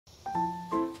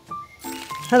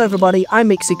Hello everybody, I'm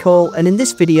Mixical, and in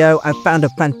this video I've found a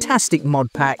fantastic mod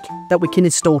pack that we can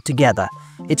install together.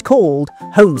 It's called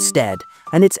Homestead,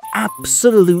 and it's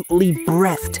absolutely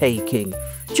breathtaking.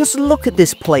 Just look at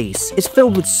this place, it's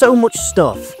filled with so much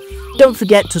stuff. Don't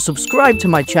forget to subscribe to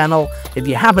my channel if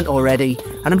you haven't already,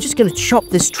 and I'm just going to chop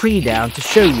this tree down to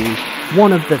show you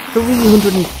one of the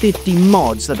 350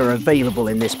 mods that are available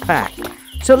in this pack.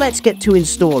 So let's get to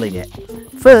installing it.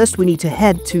 First, we need to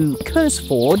head to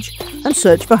CurseForge and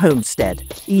search for Homestead.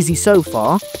 Easy so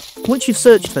far. Once you've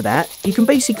searched for that, you can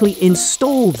basically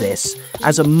install this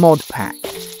as a mod pack.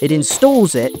 It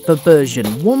installs it for version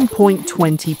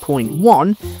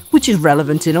 1.20.1, which is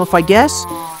relevant enough, I guess,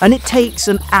 and it takes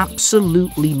an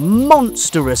absolutely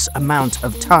monstrous amount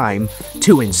of time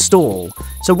to install.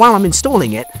 So while I'm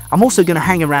installing it, I'm also going to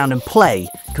hang around and play,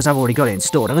 because I've already got it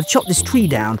installed. I'm going to chop this tree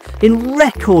down in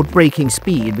record-breaking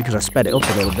speed, because I sped it up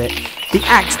a little bit. The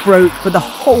axe broke, but the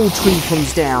whole tree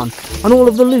comes down, and all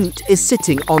of the loot is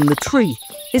sitting on the tree.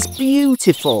 It's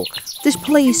beautiful. This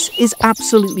place is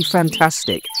absolutely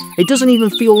fantastic. It doesn't even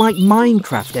feel like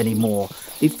Minecraft anymore.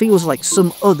 It feels like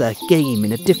some other game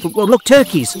in a different world. Look,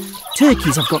 turkeys!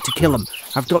 Turkeys, I've got to kill them.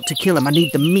 I've got to kill them. I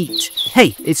need the meat.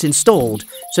 Hey, it's installed.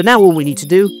 So now all we need to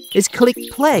do is click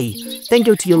play. Then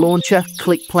go to your launcher,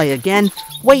 click play again.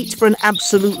 Wait for an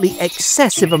absolutely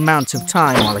excessive amount of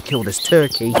time while I kill this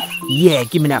turkey. Yeah,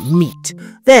 give me that meat.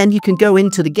 Then you can go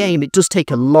into the game. It does take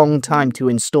a long time to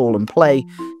install and play.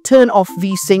 Turn off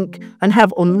VSync and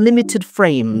have unlimited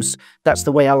frames. That's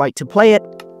the way I like to play it.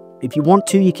 If you want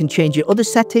to, you can change your other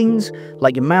settings,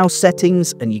 like your mouse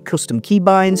settings and your custom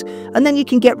keybinds, and then you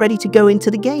can get ready to go into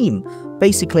the game.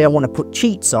 Basically, I want to put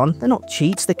cheats on. They're not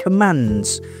cheats, they're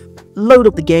commands. Load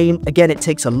up the game. Again, it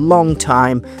takes a long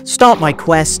time. Start my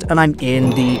quest, and I'm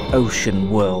in the ocean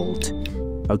world.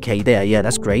 Okay, there, yeah,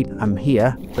 that's great. I'm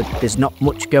here, but there's not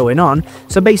much going on.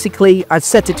 So basically, I've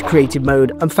set it to creative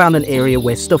mode and found an area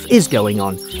where stuff is going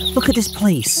on. Look at this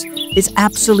place. It's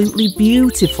absolutely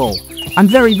beautiful. I'm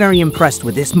very, very impressed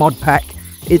with this mod pack.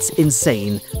 It's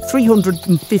insane.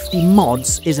 350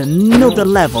 mods is another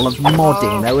level of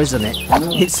modding though, isn't it?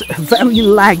 It's very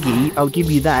laggy, I'll give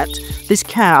you that. This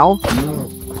cow,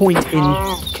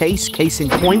 case in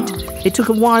point, it took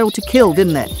a while to kill,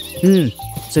 didn't it?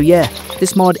 So yeah,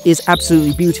 this mod is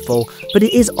absolutely beautiful, but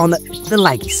it is on the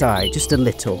laggy side, just a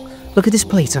little. Look at this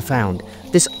place I found.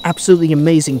 This absolutely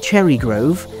amazing cherry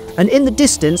grove. And in the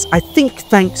distance, I think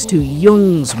thanks to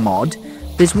Young's mod,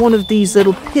 there's one of these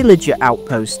little pillager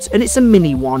outposts, and it's a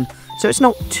mini one, so it's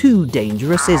not too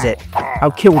dangerous, is it?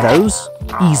 I'll kill those.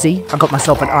 Easy. I got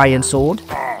myself an iron sword,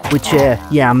 which,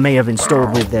 yeah, I may have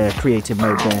installed with creative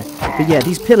mode there. But yeah,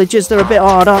 these pillagers, they're a bit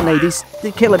hard, aren't they?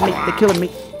 They're killing me, they're killing me.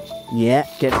 Yeah,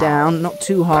 get down, not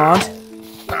too hard.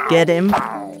 Get him.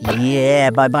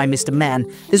 Yeah, bye-bye, Mr. Man.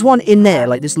 There's one in there,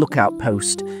 like this lookout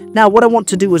post. Now, what I want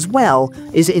to do as well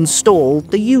is install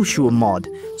the Yuushya mod.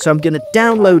 So I'm going to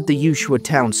download the Yuushya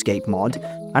Townscape mod,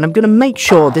 and I'm going to make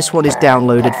sure this one is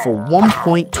downloaded for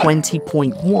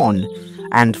 1.20.1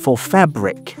 and for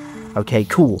Fabric. Okay,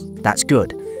 cool. That's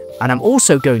good. And I'm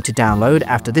also going to download,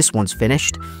 after this one's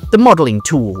finished, the modeling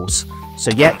tools. So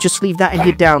yeah, just leave that in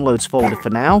your downloads folder for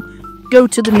now. Go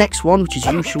to the next one, which is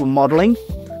Yuushya Modeling.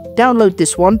 Download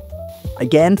this one,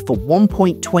 again, for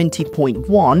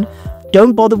 1.20.1.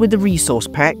 Don't bother with the resource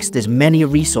packs. There's many a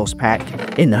resource pack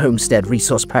in the Homestead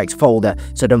resource packs folder,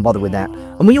 so don't bother with that.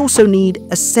 And we also need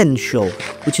Essential,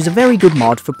 which is a very good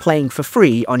mod for playing for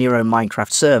free on your own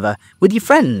Minecraft server with your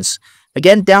friends.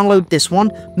 Again, download this one.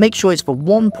 Make sure it's for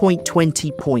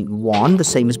 1.20.1, the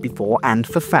same as before, and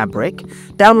for Fabric.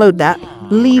 Download that,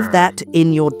 leave that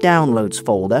in your downloads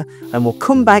folder, and we'll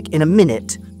come back in a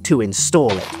minute to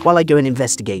install it while I go and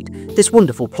investigate this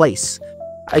wonderful place.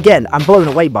 Again, I'm blown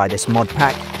away by this mod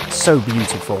pack. It's so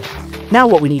beautiful. Now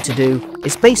what we need to do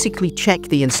is basically check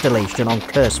the installation on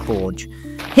CurseForge.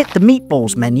 Hit the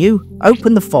meatballs menu,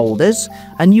 open the folders,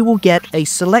 and you will get a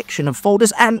selection of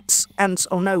folders. Ants,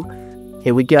 oh no.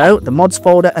 Here we go, the mods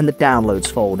folder and the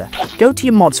downloads folder. Go to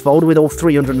your mods folder with all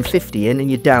 350 in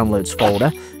your downloads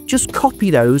folder. Just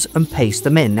copy those and paste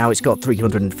them in. Now it's got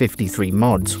 353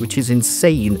 mods, which is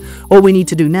insane. All we need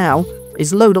to do now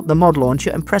is load up the mod launcher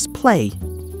and press play.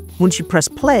 Once you press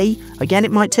play, again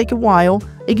it might take a while,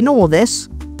 ignore this.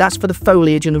 That's for the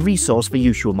foliage and the resource for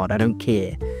Yuushya mod, I don't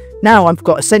care. Now I've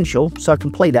got Essential, so I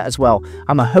can play that as well.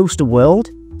 I'm a host a world.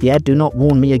 Yeah, do not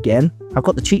warn me again. I've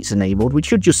got the cheats enabled, which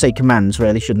should just say commands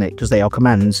really, shouldn't it? Because they are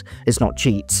commands, it's not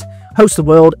cheats. Host the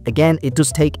world, again, it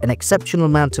does take an exceptional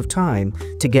amount of time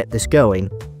to get this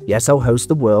going. Yes, I'll host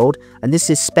the world, and this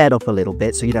is sped up a little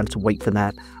bit, so you don't have to wait for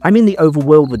that. I'm in the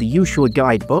overworld with the Yuushya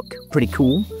guidebook, pretty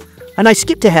cool. And I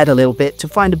skipped ahead a little bit to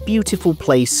find a beautiful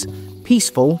place,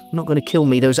 peaceful, not going to kill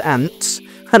me, those ants.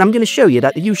 And I'm going to show you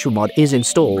that the Yuushya mod is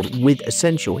installed with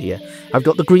Essential here. I've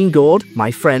got the green gourd,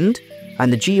 my friend,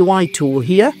 and the GUI tool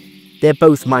here. They're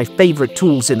both my favourite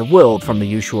tools in the world from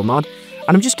the Yuushya mod.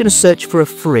 And I'm just going to search for a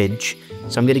fridge.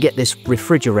 So I'm going to get this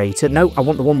refrigerator. No, I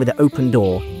want the one with the open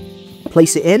door.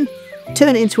 Place it in,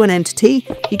 turn it into an entity.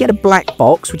 You get a black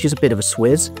box, which is a bit of a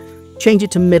swizz. Change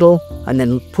it to middle, and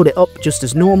then put it up just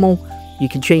as normal. You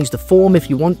can change the form if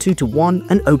you want to one,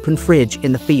 an open fridge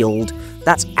in the field.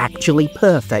 That's actually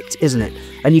perfect, isn't it?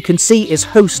 And you can see it's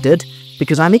hosted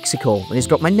because I'm Ixical, and it's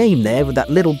got my name there with that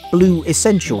little blue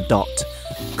essential dot.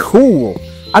 Cool!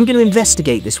 I'm going to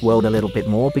investigate this world a little bit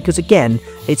more because, again,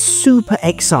 it's super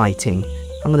exciting.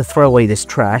 I'm going to throw away this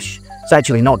trash. It's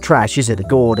actually not trash, is it? The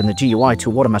gourd and the GUI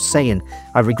tool, what am I saying?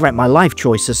 I regret my life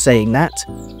choices saying that.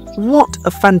 What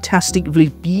a fantastically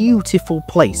beautiful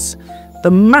place.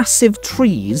 The massive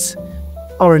trees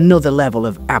are another level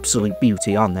of absolute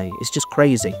beauty, aren't they? It's just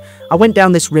crazy. I went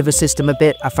down this river system a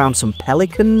bit. I found some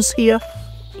pelicans here.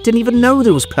 Didn't even know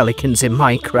there was pelicans in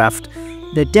Minecraft.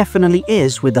 There definitely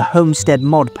is with the Homestead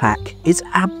Modpack. It's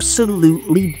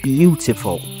absolutely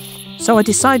beautiful. So I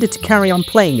decided to carry on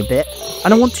playing a bit,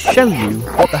 and I want to show you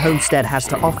what the Homestead has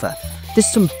to offer.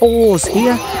 There's some boars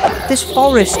here. This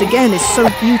forest, again, is so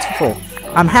beautiful.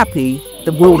 I'm happy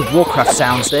the World of Warcraft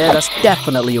sounds there. That's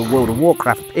definitely a World of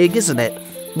Warcraft pig, isn't it?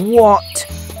 What?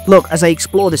 Look, as I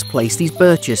explore this place, these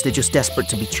birches, they're just desperate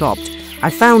to be chopped. I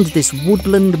found this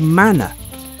woodland manor.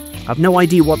 I've no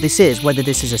idea what this is, whether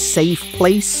this is a safe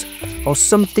place or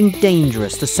something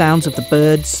dangerous. The sounds of the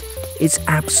birds, it's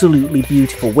absolutely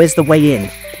beautiful. Where's the way in?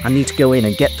 I need to go in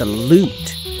and get the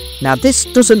loot. Now, this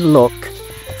doesn't look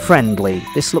friendly.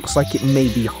 This looks like it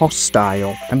may be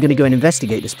hostile. I'm going to go and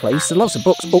investigate this place. There's lots of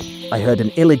books. Oh, I heard an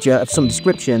illager of some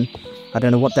description. I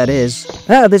don't know what that is.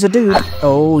 Ah, there's a dude.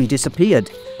 Oh, he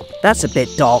disappeared. That's a bit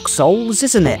Dark Souls,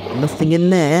 isn't it? Nothing in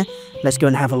there. Let's go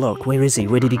and have a look. Where is he?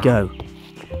 Where did he go?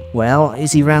 Well,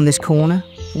 is he around this corner?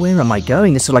 Where am I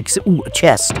going? This is like, ooh, a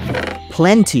chest.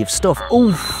 Plenty of stuff.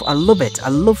 Oof, I love it. I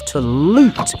love to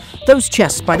loot. Those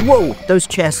chests, whoa, those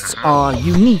chests are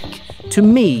unique to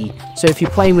me. So if you're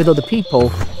playing with other people,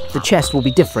 the chest will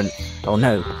be different. Oh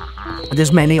no.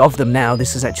 There's many of them now.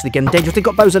 This is actually getting dangerous. They've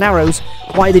got bows and arrows.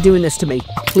 Why are they doing this to me?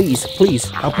 Please,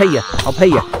 please. I'll pay you. I'll pay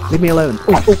you. Leave me alone.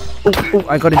 Oh,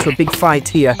 I got into a big fight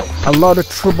here. A lot of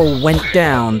trouble went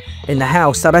down in the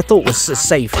house that I thought was a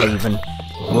safe haven.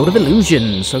 World of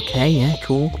Illusions. Okay, yeah,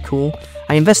 cool, cool.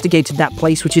 I investigated that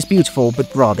place, which is beautiful,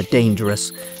 but rather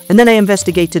dangerous. And then I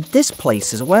investigated this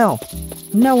place as well.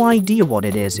 No idea what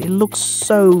it is. It looks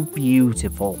so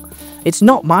beautiful. It's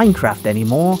not Minecraft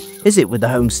anymore, is it, with the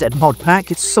Homestead Modpack?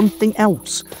 It's something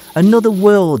else. Another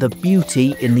world of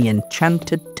beauty in the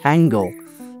enchanted tangle.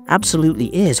 Absolutely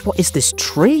is. What is this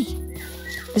tree?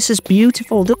 This is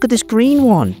beautiful. Look at this green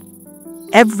one.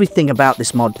 Everything about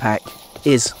this mod pack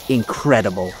is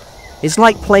incredible. It's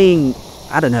like playing,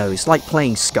 I don't know, it's like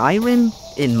playing Skyrim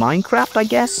in Minecraft, I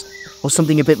guess? Or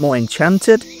something a bit more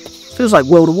enchanted. Feels like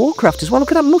World of Warcraft as well.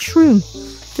 Look at that mushroom.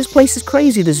 This place is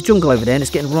crazy. There's a jungle over there and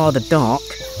it's getting rather dark.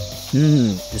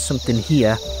 There's something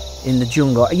here in the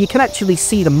jungle. You can actually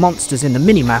see the monsters in the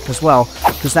minimap as well,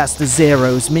 because that's the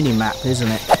Zeros minimap, isn't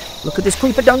it? Look at this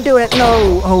creeper. Don't do it.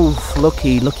 No. Oh,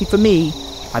 lucky for me.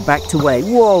 I backed away.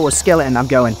 Whoa, a skeleton. I'm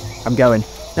going.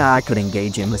 Nah, I could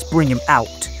engage him. Let's bring him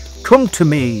out. Come to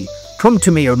me,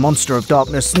 O monster of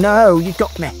darkness. No, you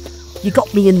got me. You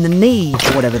got me in the knee,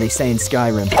 or whatever they say in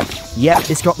Skyrim. Yep,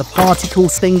 it's got the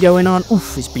particles thing going on.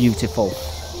 Oof, it's beautiful.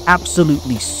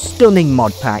 Absolutely stunning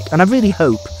mod pack, and I really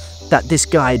hope that this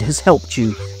guide has helped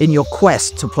you in your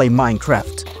quest to play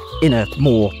Minecraft in a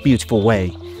more beautiful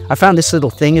way. I found this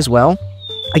little thing as well.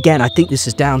 Again, I think this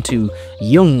is down to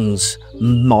Young's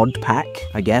mod pack,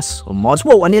 I guess, or mods.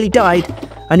 Whoa, I nearly died.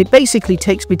 And it basically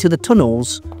takes me to the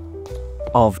tunnels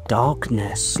of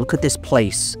darkness. Look at this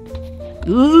place.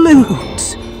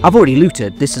 Loot! I've already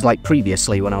looted. This is like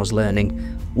previously when I was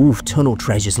learning. Oof, tunnel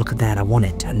treasures. Look at that. I want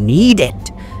it. I need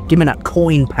it. Give me that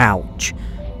coin pouch.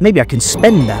 Maybe I can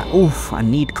spend that. Oof, I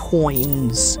need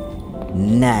coins.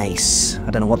 Nice.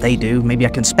 I don't know what they do. Maybe I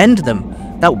can spend them.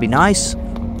 That would be nice.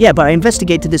 Yeah, but I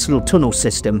investigated this little tunnel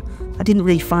system. I didn't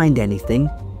really find anything.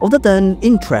 Other than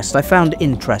interest. I found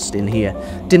interest in here.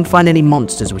 Didn't find any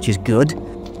monsters, which is good.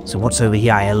 So what's over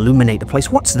here? I illuminate the place.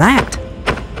 What's that?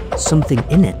 Something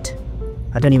in it.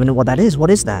 I don't even know what that is. What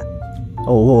is that?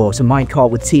 Oh, it's a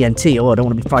minecart with TNT. Oh, I don't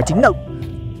want to be fighting.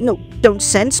 No, don't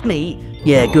sense me.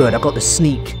 Yeah, good. I got the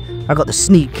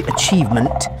sneak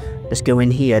achievement. Let's go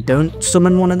in here. Don't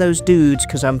summon one of those dudes,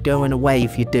 because I'm going away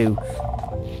if you do.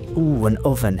 Ooh, an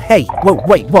oven. Hey, whoa,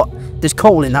 wait, what? There's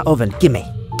coal in that oven. Gimme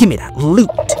that loot.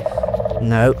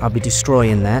 No, I'll be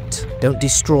destroying that. Don't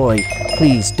destroy.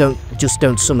 Please, just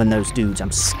don't summon those dudes.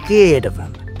 I'm scared of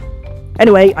them.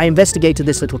 Anyway, I investigated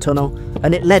this little tunnel,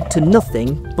 and it led to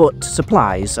nothing but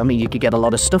supplies. I mean, you could get a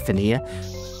lot of stuff in here.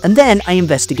 And then I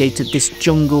investigated this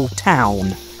jungle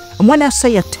town. And when I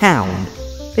say a town,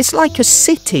 it's like a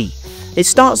city. It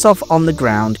starts off on the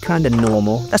ground, kind of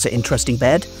normal. That's an interesting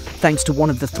bed, thanks to one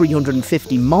of the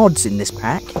 350 mods in this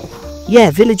pack.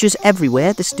 Yeah, villagers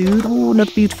everywhere. This dude, oh,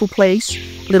 another beautiful place.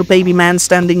 Little baby man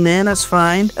standing there, that's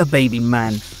fine. A baby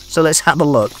man. So let's have a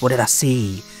look. What did I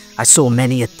see? I saw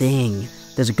many a thing.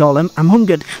 There's a golem. I'm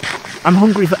hungered. I'm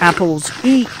hungry for apples.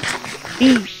 Eat.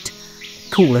 Eat.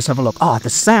 Cool, let's have a look. Ah, the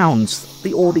sounds.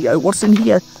 The audio. What's in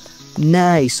here?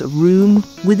 Nice. A room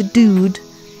with a dude.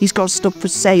 He's got stuff for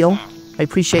sale. I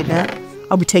appreciate that.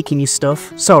 I'll be taking your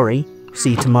stuff. Sorry.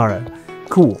 See you tomorrow.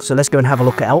 Cool, so let's go and have a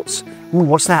look at else. Ooh,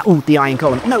 what's that? Ooh, the iron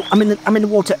column. No, I'm in the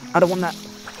water. I don't want that.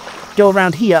 Go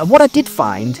around here. What I did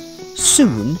find,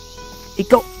 soon, it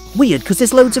got weird, because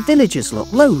there's loads of villagers,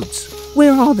 look. Loads.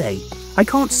 Where are they? I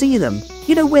can't see them.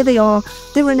 You know where they are?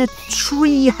 They're in a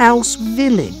tree house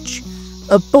village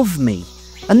above me.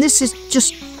 And this is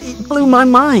just, it blew my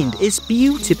mind. It's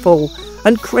beautiful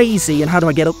and crazy. And how do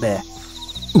I get up there?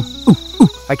 Ooh, ooh, ooh.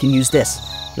 I can use this.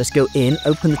 Let's go in,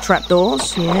 open the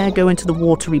trapdoors, yeah, go into the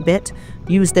watery bit,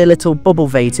 use their little bubble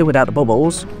vator without the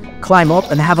bubbles, climb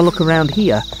up and have a look around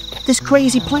here. This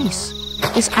crazy place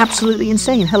is absolutely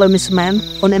insane. Hello, Mr. Man,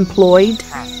 unemployed.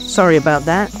 Sorry about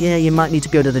that. Yeah, you might need to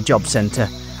go to the job centre.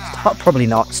 Probably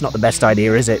not, it's not the best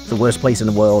idea, is it? The worst place in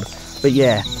the world. But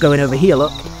yeah, going over here,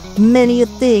 look. Many a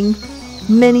thing,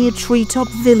 many a treetop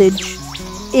village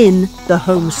in the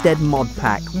Homestead Mod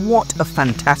Pack. What a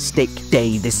fantastic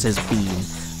day this has been.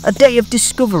 A day of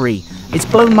discovery. It's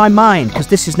blown my mind, because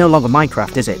this is no longer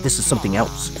Minecraft, is it? This is something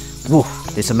else.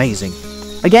 Woof, it's amazing.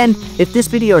 Again, if this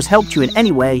video has helped you in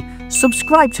any way,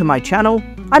 subscribe to my channel.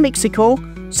 I'm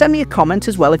Ixical. Send me a comment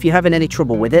as well if you're having any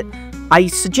trouble with it. I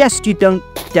suggest you don't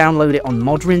download it on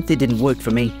Modrinth. It didn't work for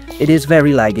me. It is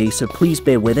very laggy, so please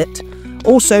bear with it.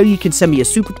 Also, you can send me a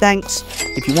super thanks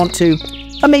if you want to,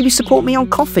 and maybe support me on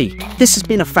Coffee. This has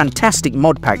been a fantastic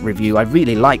mod pack review. I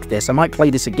really like this. I might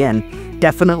play this again.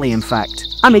 Definitely, in fact.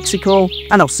 I'm Ixical,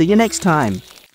 and I'll see you next time.